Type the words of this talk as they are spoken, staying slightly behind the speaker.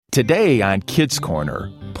Today on Kids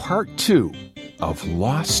Corner, Part 2 of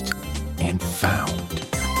Lost and Found.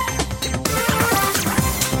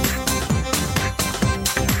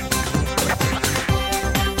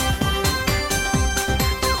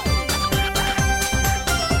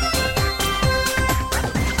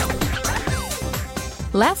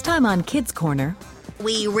 Last time on Kids Corner...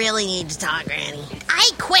 We really need to talk, Granny. I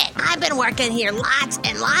quit. I've been working here lots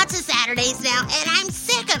and lots of Saturdays now, and I'm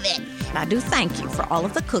sick of it. I do thank you for all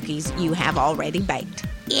of the cookies you have already baked.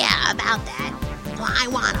 Yeah, about that. Well, I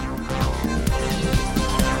want them.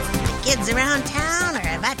 The kids around town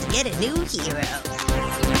are about to get a new hero.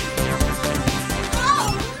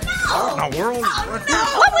 What in the world?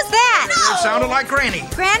 What was that? It sounded like Granny.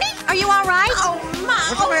 Granny, are you all right? Oh, my.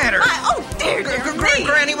 What's the matter? Oh, dear me.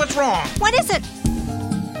 Granny, what's wrong? What is it?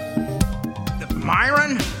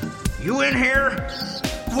 Myron? You in here?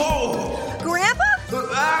 Whoa! Grandpa?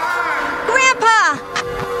 Ah! Grandpa!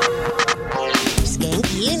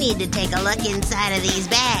 Skink, you need to take a look inside of these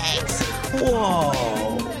bags.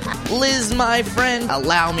 Whoa. Liz, my friend,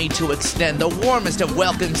 allow me to extend the warmest of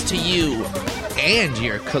welcomes to you and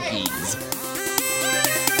your cookies.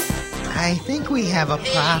 I think we have a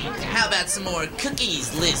problem. How about some more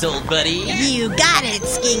cookies, Liz, old buddy? You got it,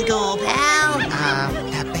 Skink, old pal.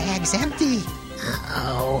 The bag's empty.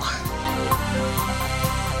 Uh-oh.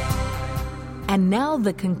 And now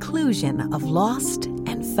the conclusion of Lost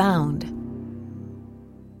and Found.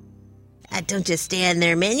 Don't just stand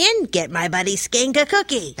there, Minion. Get my buddy Skink a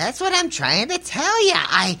cookie. That's what I'm trying to tell you.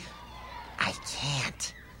 I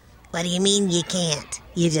can't. What do you mean you can't?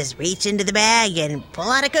 You just reach into the bag and pull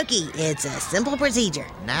out a cookie. It's a simple procedure.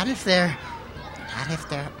 Not if there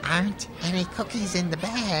aren't any cookies in the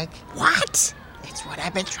bag. What? It's what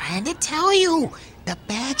I've been trying to tell you. The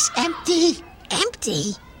bag's empty.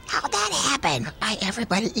 Empty? How'd that happen? By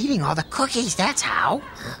everybody eating all the cookies, that's how.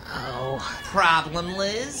 Oh. Problem,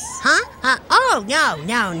 Liz? Huh? Oh,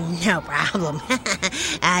 no problem.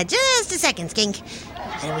 Just a second, Skink.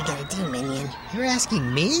 What are we gonna do, Minion? You're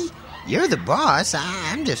asking me? You're the boss.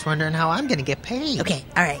 I'm just wondering how I'm gonna get paid. Okay,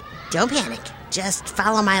 all right. Don't panic. Just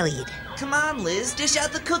follow my lead. Come on, Liz, dish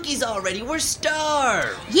out the cookies already. We're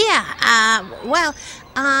starved. Yeah,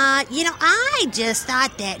 I just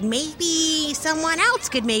thought that maybe someone else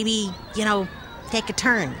could take a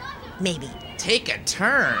turn. Maybe. Take a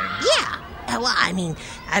turn? Yeah.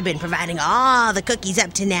 I've been providing all the cookies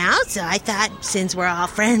up to now, so I thought since we're all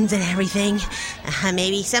friends and everything,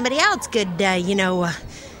 maybe somebody else could,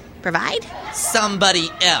 provide.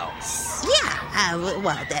 Somebody else. Yeah,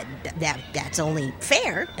 that's only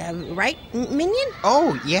fair, right, Minion?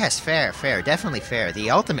 Oh, yes, fair, definitely fair.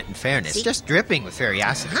 The ultimate in fairness, See? Just dripping with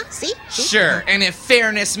fairyosity. Huh? See? Sure, and if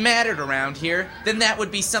fairness mattered around here, then that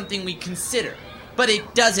would be something we consider. But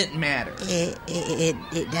it doesn't matter.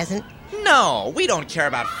 It doesn't? No, we don't care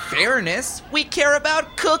about fairness. We care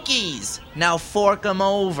about cookies. Now fork 'em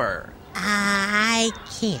over. I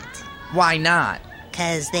can't, Why not?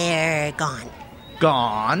 'cause they're gone.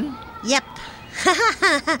 Gone? Yep.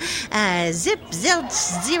 Zip, zilch,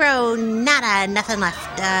 zero, nada, nothing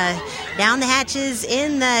left. Down the hatches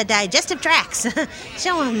in the digestive tracts.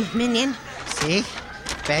 Show 'em, Minion. See?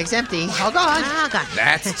 Bag's empty. All gone. All gone.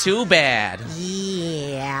 That's too bad.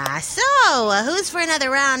 Yeah. So, who's for another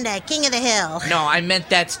round at King of the Hill? No, I meant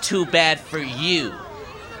that's too bad for you.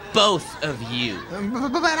 Both of you.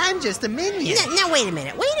 But I'm just a minion. Now, wait a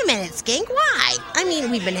minute, Skink. Why?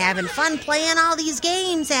 We've been having fun playing all these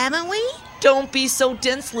games, haven't we? Don't be so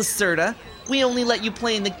dense, Lacerda. We only let you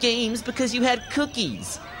play in the games because you had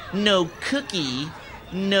cookies. No cookie,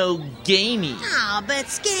 no gamey. Oh, but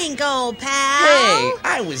Skink, old pal. Hey,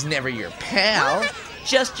 I was never your pal. What?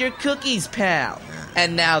 Just your cookies, pal.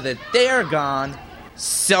 And now that they're gone,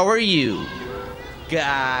 so are you.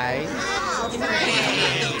 Guys.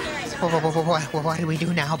 What do we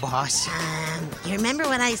do now, boss? You remember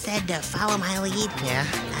when I said to follow my lead? Yeah.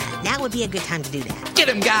 Now would be a good time to do that. Get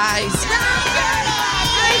him, guys.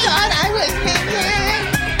 I thought I was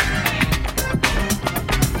minion.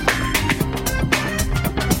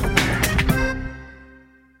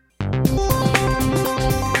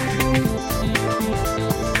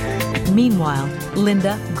 Meanwhile,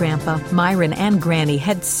 Linda, Grandpa, Myron, and Granny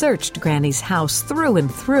had searched Granny's house through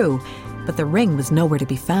and through, but the ring was nowhere to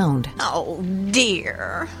be found. Oh,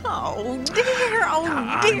 dear. Oh, dear.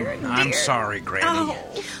 Oh, dear. I'm sorry, Granny. Oh.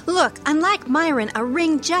 Look, unlike Myron, a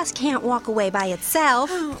ring just can't walk away by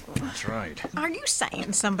itself. That's right. Are you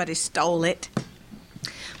saying somebody stole it?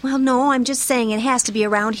 Well, no, I'm just saying it has to be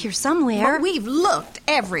around here somewhere. But we've looked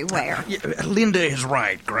everywhere. Linda is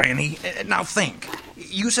right, Granny. Now think.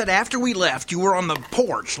 You said after we left, you were on the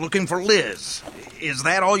porch looking for Liz. Is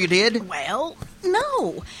that all you did? Well,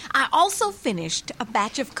 no. I also finished a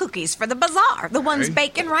batch of cookies for the bazaar, the ones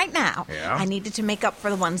baking right now. Yeah? I needed to make up for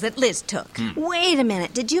the ones that Liz took. Wait a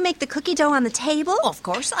minute. Did you make the cookie dough on the table? Of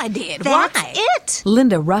course I did. That's Why? it.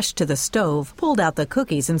 Linda rushed to the stove, pulled out the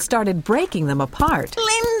cookies, and started breaking them apart.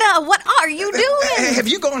 Linda, what are you doing? Have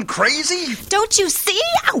you gone crazy? Don't you see?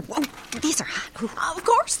 Oh, these are hot. Of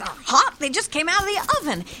course they're hot. They just came out of the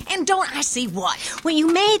oven. And don't I see what? When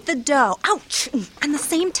you made the dough, ouch, on the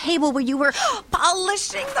same table where you were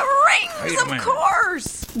Polishing the Wait rings, a of minute.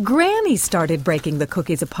 course. Granny started breaking the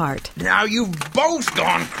cookies apart. Now you've both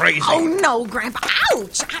gone crazy. Oh, no, Grandpa.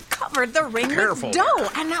 Ouch! I covered the ring Careful. with dough,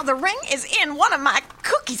 and now the ring is in one of my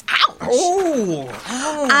cookies. Ouch! Oh.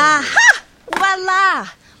 aha! Voila!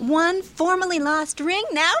 One formerly lost ring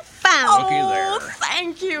now found. Looky Oh, there.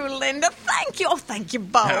 thank you, Linda. Thank you. Oh, thank you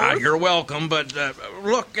both. You're welcome, but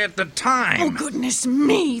look at the time. Oh, goodness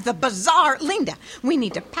me, the bazaar. Linda, we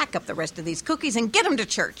need to pack up the rest of these cookies and get them to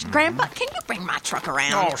church. Grandpa, can you bring my truck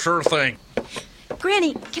around? Oh, sure thing.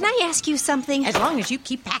 Granny, can I ask you something? As long as you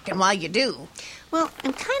keep packing while you do. Well,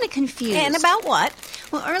 I'm kind of confused. And about what?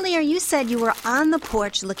 Well, earlier you said you were on the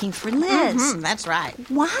porch looking for Liz. That's right.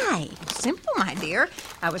 Why? Simple, my dear.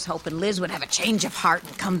 I was hoping Liz would have a change of heart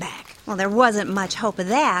and come back. Well, there wasn't much hope of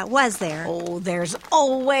that, was there? Oh, there's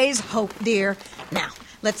always hope, dear. Now,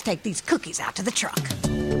 let's take these cookies out to the truck.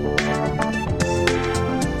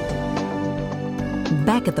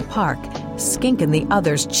 Back at the park, Skink and the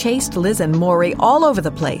others chased Liz and Maury all over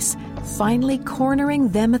the place, finally cornering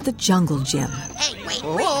them at the jungle gym. Hey, wait.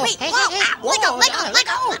 Whoa, let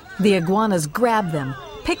go. The iguanas grabbed them,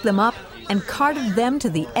 picked them up, and carted them to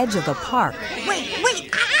the edge of the park. Wait.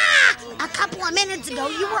 A couple of minutes ago,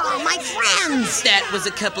 you were all my friends. That was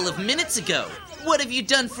a couple of minutes ago. What have you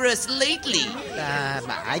done for us lately?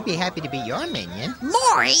 I'd be happy to be your minion.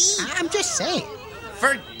 Maury! I'm just saying.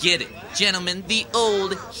 Forget it, gentlemen. The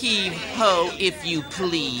old heave-ho, if you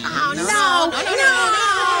please. Oh,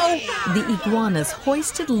 no. The iguanas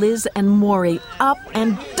hoisted Liz and Maury up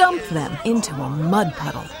and dumped them into a mud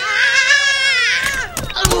puddle.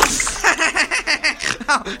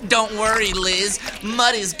 Don't worry, Liz.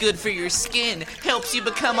 Mud is good for your skin. Helps you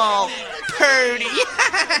become all purty.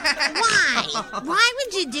 Why? Why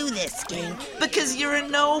would you do this, Skink? Because you're a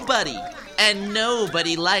nobody. And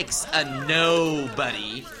nobody likes a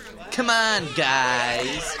nobody. Come on,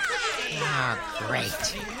 guys. Oh,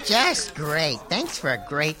 great. Just great. Thanks for a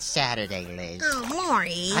great Saturday, Liz. Oh,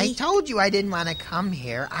 Maury. I told you I didn't want to come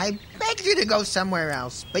here. I begged you to go somewhere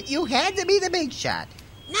else, but you had to be the big shot.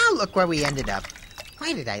 Now look where we ended up.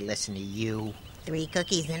 Why did I listen to you? 3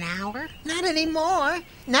 cookies an hour? Not anymore.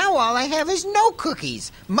 Now all I have is no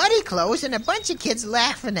cookies, muddy clothes, and a bunch of kids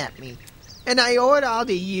laughing at me. And I owe it all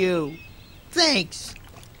to you. Thanks.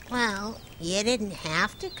 Well, you didn't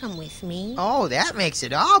have to come with me. Oh, that makes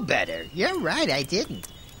it all better. You're right, I didn't.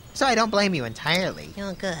 So I don't blame you entirely.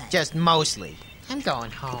 Oh, good. Just mostly. I'm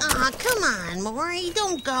going home. Aw, come on, Maury.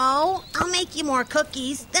 Don't go. I'll make you more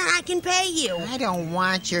cookies, then I can pay you. I don't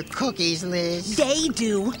want your cookies, Liz. They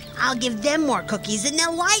do. I'll give them more cookies and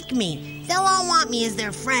they'll like me. They'll all want me as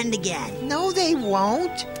their friend again. No, they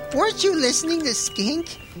won't. Weren't you listening to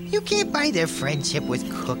Skink? You can't buy their friendship with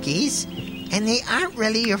cookies. And they aren't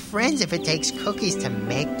really your friends if it takes cookies to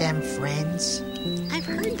make them friends. I've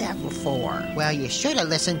heard that before. Well, you should have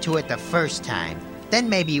listened to it the first time. Then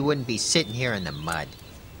maybe you wouldn't be sitting here in the mud.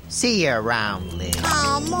 See you around, Liz.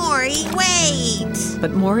 Oh, Maury, wait.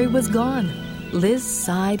 But Maury was gone. Liz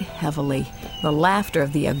sighed heavily, the laughter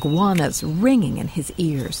of the iguanas ringing in his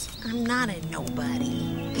ears. I'm not a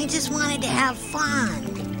nobody. I just wanted to have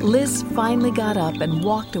fun. Liz finally got up and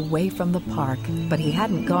walked away from the park, but he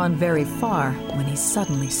hadn't gone very far when he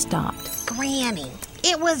suddenly stopped. Granny.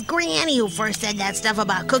 It was Granny who first said that stuff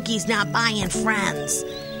about cookies not buying friends.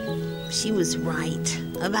 She was right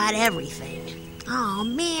about everything. Oh,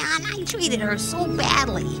 man, I treated her so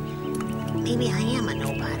badly. Maybe I am a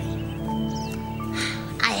nobody.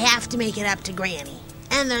 I have to make it up to Granny.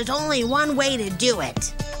 And there's only one way to do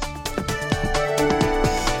it.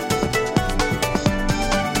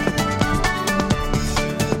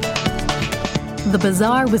 The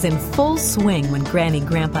bazaar was in full swing when Granny,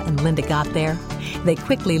 Grandpa, and Linda got there. They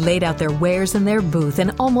quickly laid out their wares in their booth,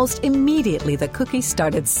 and almost immediately the cookies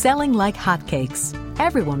started selling like hotcakes.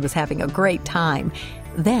 Everyone was having a great time.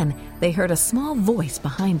 Then they heard a small voice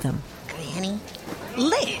behind them. Granny?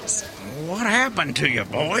 Liz! What happened to you,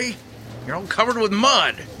 boy? You're all covered with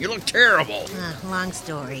mud. You look terrible. Long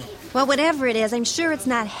story. Well, whatever it is, I'm sure it's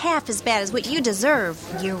not half as bad as what you deserve.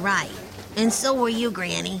 You're right. And so were you,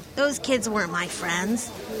 Granny. Those kids weren't my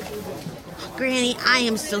friends. Granny, I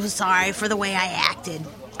am so sorry for the way I acted.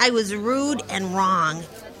 I was rude and wrong,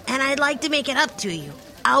 and I'd like to make it up to you.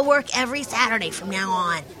 I'll work every Saturday from now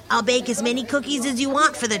on. I'll bake as many cookies as you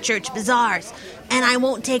want for the church bazaars, and I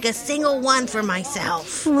won't take a single one for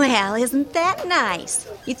myself. Well, isn't that nice?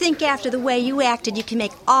 You think after the way you acted you can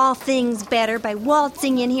make all things better by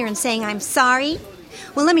waltzing in here and saying I'm sorry?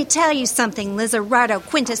 Well, let me tell you something, Lizardo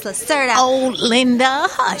Quintus Lacerda. Oh, Linda,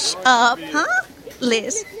 hush up. Huh?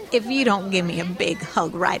 Liz, if you don't give me a big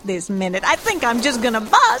hug right this minute, I think I'm just gonna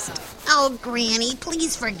bust. Oh, Granny,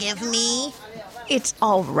 please forgive me. It's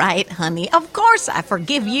all right, honey. Of course I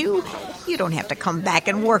forgive you. You don't have to come back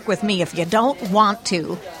and work with me if you don't want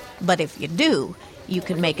to. But if you do, you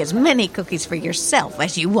can make as many cookies for yourself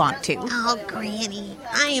as you want to. Oh, Granny,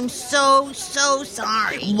 I am so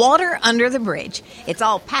sorry. Water under the bridge. It's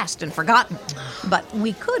all past and forgotten. But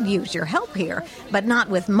we could use your help here, but not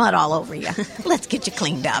with mud all over you. Let's get you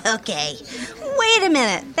cleaned up. Okay. Wait a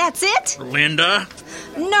minute, that's it? Linda?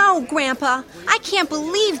 No, Grandpa, I can't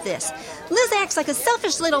believe this. Liz acts like a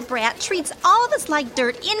selfish little brat, treats all of us like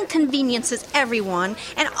dirt, inconveniences everyone,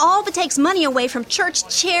 and all but takes money away from church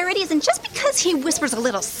charities, and just because he whispers a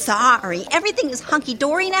little sorry, everything is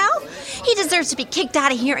hunky-dory now? He deserves to be kicked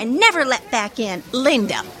out of here and never let back in.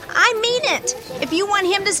 Linda. I mean it. If you want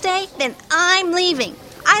him to stay, then I'm leaving.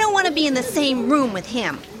 I don't want to be in the same room with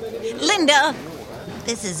him. Linda.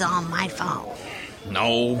 This is all my fault.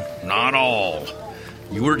 No, not all.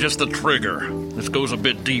 You were just the trigger. This goes a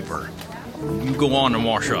bit deeper. You go on and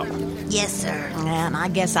wash up. Yes, sir. And I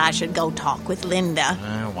guess I should go talk with Linda.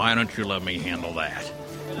 Why don't you let me handle that?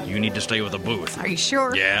 You need to stay with the booth. Are you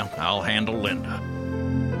sure? Yeah, I'll handle Linda.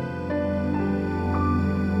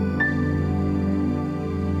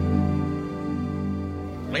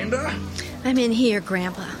 Linda? I'm in here,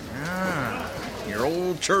 Grandpa. Your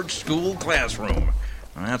old church school classroom.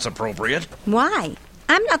 That's appropriate. Why?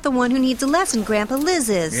 I'm not the one who needs a lesson, Grandpa. Liz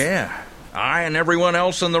is. Yeah. I and everyone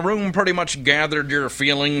else in the room pretty much gathered your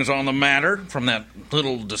feelings on the matter from that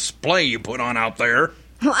little display you put on out there.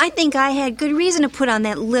 Well, I think I had good reason to put on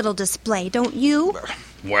that little display, don't you?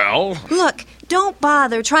 Well? Look, don't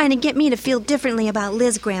bother trying to get me to feel differently about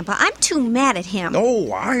Liz, Grandpa. I'm too mad at him.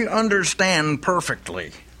 Oh, I understand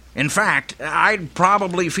perfectly. In fact, I'd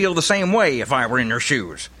probably feel the same way if I were in your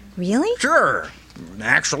shoes. Really? Sure.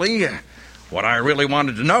 Actually, what I really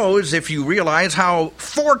wanted to know is if you realize how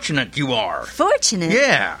fortunate you are. Fortunate?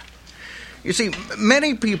 Yeah. You see,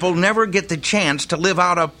 many people never get the chance to live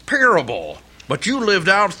out a parable, but you lived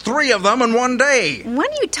out 3 of them in one day.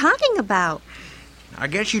 What are you talking about? I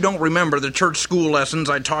guess you don't remember the church school lessons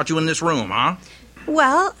I taught you in this room, huh?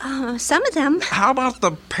 Well, some of them. How about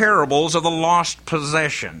the parables of the lost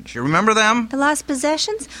possessions? You remember them? The lost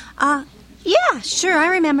possessions? Yeah, sure, I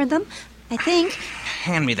remember them. I think.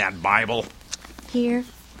 Hand me that Bible. Here.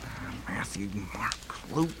 Matthew, Mark,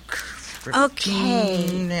 Luke. 15.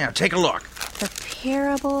 Okay. Yeah, take a look. The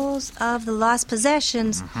parables of the lost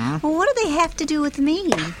possessions. Mm-hmm. Well, what do they have to do with me?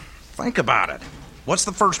 Think about it. What's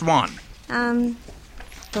the first one? The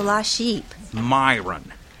lost sheep.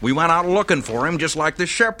 Myron. We went out looking for him just like the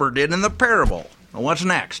shepherd did in the parable. What's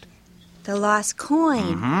next? The lost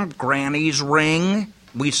coin. Granny's ring.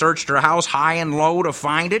 We searched her house high and low to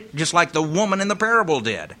find it, just like the woman in the parable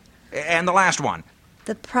did. And the last one.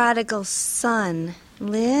 The prodigal son.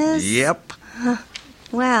 Liz? Yep.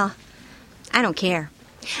 Well, I don't care.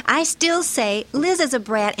 I still say Liz is a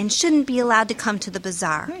brat and shouldn't be allowed to come to the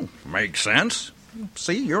bazaar. Makes sense.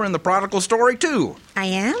 See, you're in the prodigal story, too. I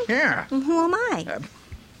am? Yeah. Who am I?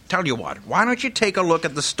 Tell you what, why don't you take a look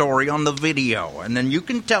at the story on the video, and then you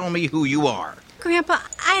can tell me who you are. Grandpa,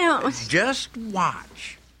 I don't... Just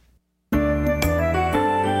watch.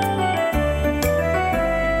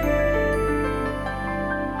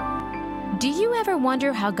 Do you ever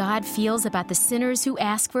wonder how God feels about the sinners who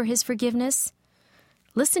ask for his forgiveness?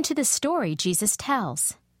 Listen to the story Jesus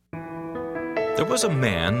tells. There was a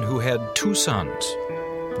man who had 2 sons.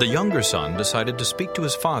 The younger son decided to speak to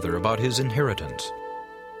his father about his inheritance.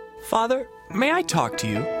 Father, may I talk to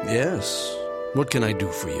you? Yes. What can I do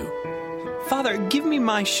for you? Father, give me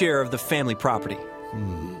my share of the family property.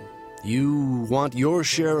 You want your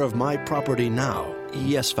share of my property now?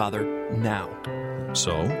 Yes, Father, now.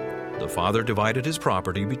 So, the father divided his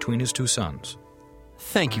property between his 2 sons.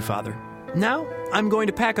 Thank you, Father. Now, I'm going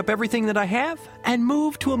to pack up everything that I have and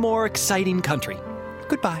move to a more exciting country.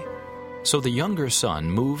 Goodbye. So the younger son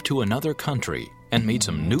moved to another country and made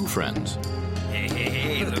some new friends.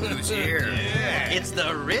 Hey, look who's here. Yeah. It's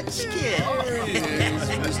the rich kid.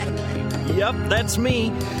 Yep, that's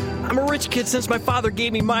me. I'm a rich kid since my father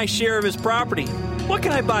gave me my share of his property. What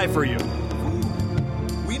can I buy for you?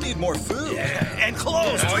 We need more food. Yeah, and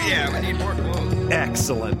clothes. Oh, yeah, we need more clothes.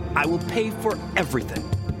 Excellent. I will pay for everything.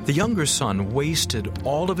 The younger son wasted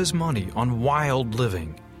all of his money on wild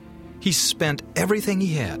living. He spent everything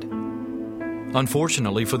he had.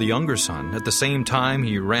 Unfortunately for the younger son, at the same time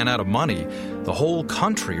he ran out of money, the whole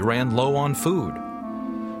country ran low on food.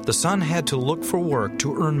 The son had to look for work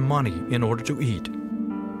to earn money in order to eat.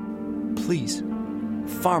 Please,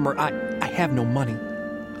 farmer, I have no money.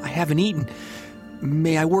 I haven't eaten.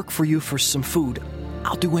 May I work for you for some food?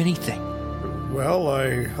 I'll do anything. Well,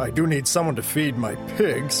 I do need someone to feed my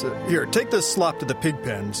pigs. Here, take this slop to the pig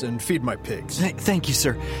pens and feed my pigs. Thank you,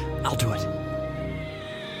 sir. I'll do it.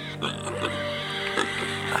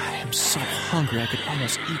 I am so hungry I could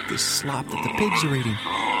almost eat this slop that the pigs are eating.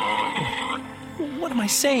 What am I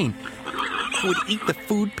saying? I would eat the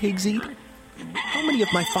food pigs eat? How many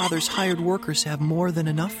of my father's hired workers have more than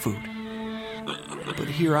enough food? But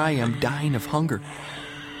here I am dying of hunger.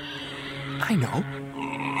 I know.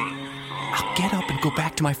 I'll get up and go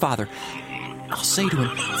back to my father. I'll say to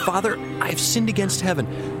him, Father, I have sinned against heaven.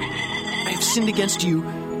 I have sinned against you.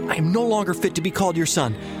 I am no longer fit to be called your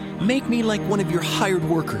son. Make me like one of your hired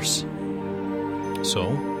workers.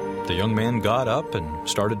 So, the young man got up and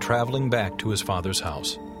started traveling back to his father's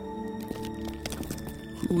house.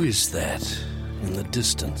 Who is that in the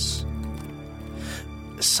distance?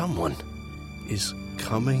 Someone is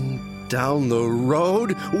coming down the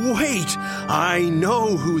road. Wait! I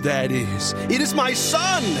know who that is. It is my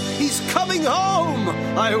son! He's coming home!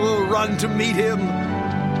 I will run to meet him.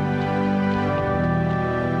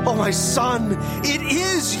 Oh, my son! It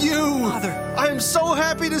is you! Father! I am so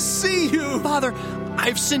happy to see you! Father, I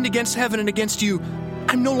have sinned against heaven and against you.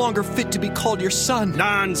 I'm no longer fit to be called your son.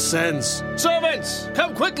 Nonsense! Servants,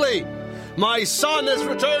 come quickly! My son has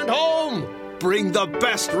returned home! Bring the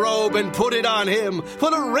best robe and put it on him.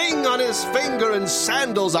 Put a ring on his finger and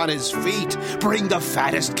sandals on his feet. Bring the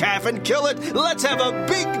fattest calf and kill it. Let's have a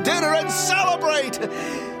big dinner and celebrate.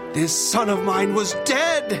 This son of mine was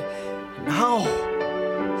dead. Now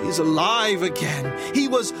he's alive again. He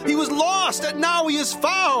was lost and now he is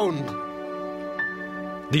found.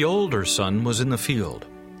 The older son was in the field.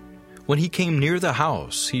 When he came near the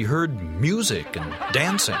house, he heard music and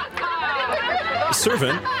dancing.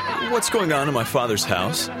 Servant, what's going on in my father's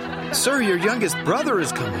house? Sir, your youngest brother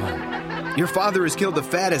has come home. Your father has killed the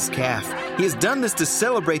fattest calf. He has done this to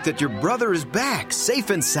celebrate that your brother is back, safe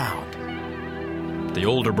and sound. The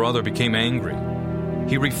older brother became angry.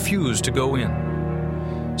 He refused to go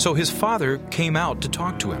in. So his father came out to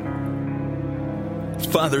talk to him.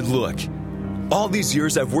 Father, look. All these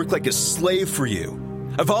years I've worked like a slave for you.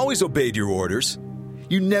 I've always obeyed your orders.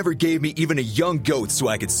 You never gave me even a young goat so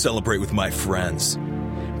I could celebrate with my friends.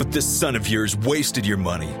 But this son of yours wasted your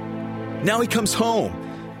money. Now he comes home,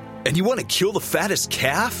 and you want to kill the fattest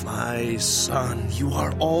calf? My son, you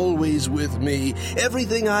are always with me.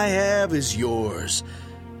 Everything I have is yours.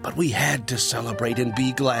 But we had to celebrate and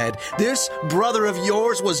be glad. This brother of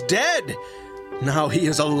yours was dead. Now he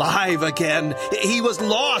is alive again. He was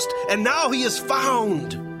lost, and now he is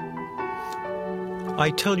found. I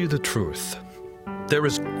tell you the truth. There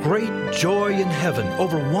is great joy in heaven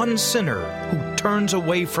over one sinner who turns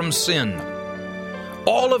away from sin.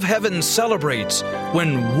 All of heaven celebrates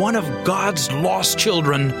when one of God's lost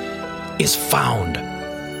children is found.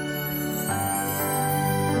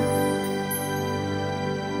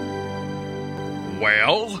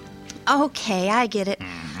 Well? Okay, I get it.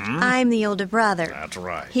 I'm the older brother. That's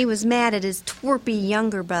right. He was mad at his twerpy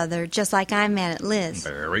younger brother, just like I'm mad at Liz.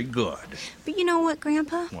 Very good. But you know what,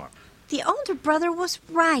 Grandpa? What? The older brother was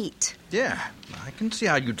right. Yeah, I can see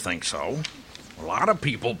how you'd think so. A lot of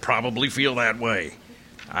people probably feel that way.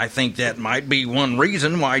 I think that might be one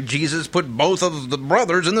reason why Jesus put both of the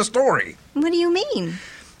brothers in the story. What do you mean?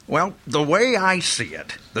 Well, the way I see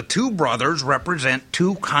it, the two brothers represent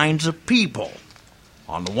two kinds of people.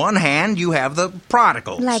 On the one hand, you have the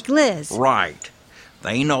prodigals. Like Liz. Right.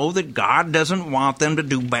 They know that God doesn't want them to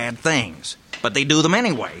do bad things, but they do them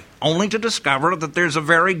anyway, only to discover that there's a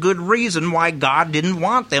very good reason why God didn't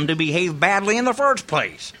want them to behave badly in the first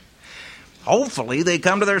place. Hopefully they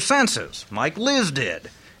come to their senses, like Liz did,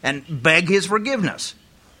 and beg his forgiveness.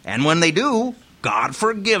 And when they do, God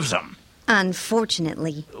forgives them.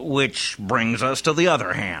 Unfortunately. Which brings us to the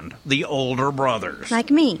other hand, the older brothers.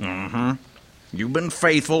 Like me. Mm-hmm. You've been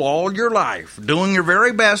faithful all your life, doing your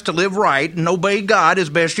very best to live right and obey God as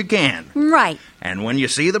best you can. Right. And when you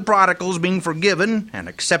see the prodigals being forgiven and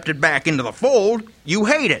accepted back into the fold, you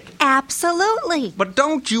hate it. Absolutely. But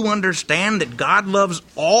don't you understand that God loves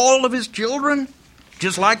all of his children?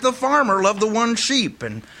 Just like the farmer loved the one sheep,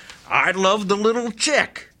 and I loved the little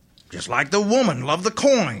chick. Just like the woman loved the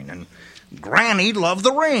coin and Granny loved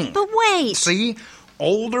the ring. But wait. See,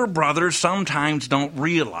 older brothers sometimes don't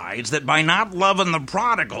realize that by not loving the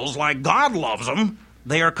prodigals like God loves them,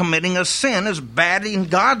 they are committing a sin as bad in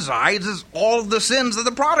God's eyes as all of the sins that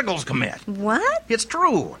the prodigals commit. What? It's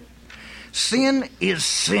true. Sin is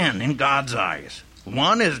sin in God's eyes.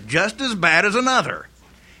 One is just as bad as another.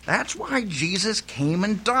 That's why Jesus came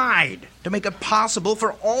and died, to make it possible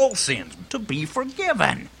for all sins to be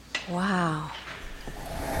forgiven. Wow.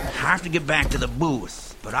 I have to get back to the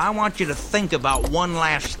booth, but I want you to think about one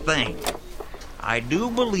last thing. I do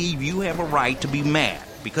believe you have a right to be mad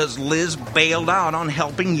because Liz bailed out on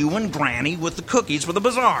helping you and Granny with the cookies for the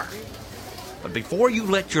bazaar. But before you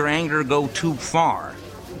let your anger go too far,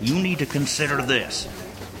 you need to consider this.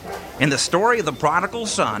 In the story of the prodigal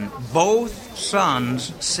son, both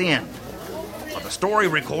sons sinned. But the story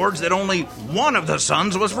records that only one of the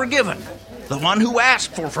sons was forgiven, the one who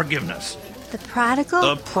asked for forgiveness. The prodigal?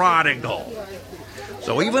 The prodigal.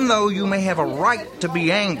 So even though you may have a right to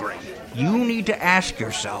be angry, you need to ask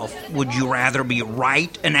yourself, would you rather be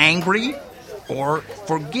right and angry or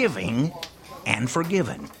forgiving and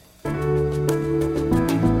forgiven?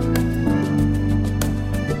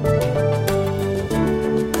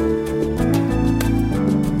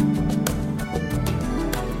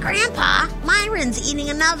 Grandpa, Myron's eating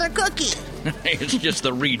another cookie. It's just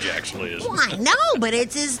the rejects, Liz. Well, I know, but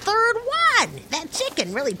it's his third one. That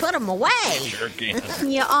chicken really put him away. Sure can.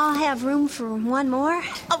 You all have room for one more?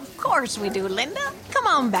 Of course we do, Linda. Come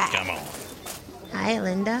on back. Come on. Hi,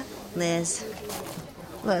 Linda. Liz.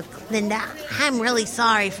 Look, Linda, I'm really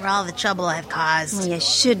sorry for all the trouble I've caused. Well, you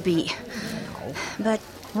should be. But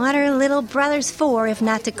what are little brothers for if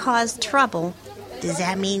not to cause trouble? Does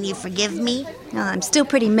that mean you forgive me? Well, I'm still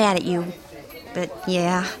pretty mad at you. But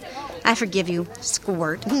yeah, I forgive you,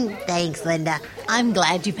 Squirt. Thanks, Linda. I'm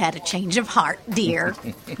glad you've had a change of heart, dear.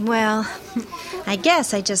 Well, I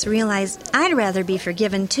guess I just realized I'd rather be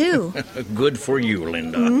forgiven, too. Good for you,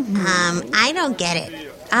 Linda. I don't get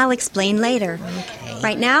it. I'll explain later. Okay.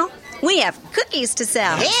 Right now, we have cookies to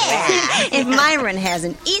sell. Yeah! If Myron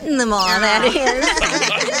hasn't eaten them all, that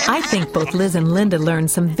is. I think both Liz and Linda learned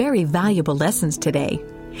some very valuable lessons today.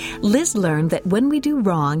 Liz learned that when we do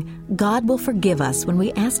wrong, God will forgive us when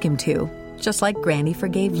we ask Him to, just like Granny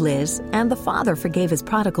forgave Liz and the father forgave his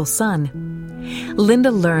prodigal son. Linda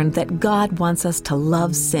learned that God wants us to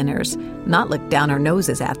love sinners, not look down our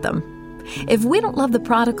noses at them. If we don't love the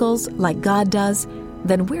prodigals like God does,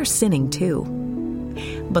 then we're sinning too.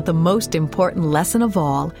 But the most important lesson of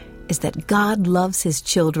all is that God loves His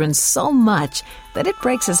children so much that it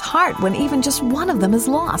breaks His heart when even just one of them is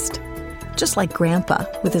lost. Just like Grandpa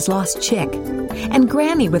with his lost chick, and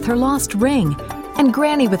Granny with her lost ring, and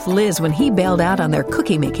Granny with Liz when he bailed out on their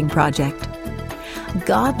cookie-making project.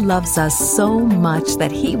 God loves us so much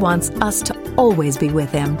that He wants us to always be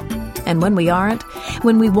with Him. And when we aren't,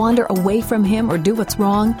 when we wander away from Him or do what's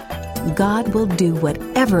wrong, God will do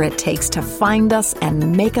whatever it takes to find us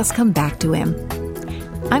and make us come back to Him.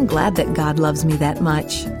 I'm glad that God loves me that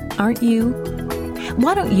much, aren't you?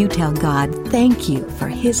 Why don't you tell God thank you for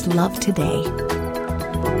His love today?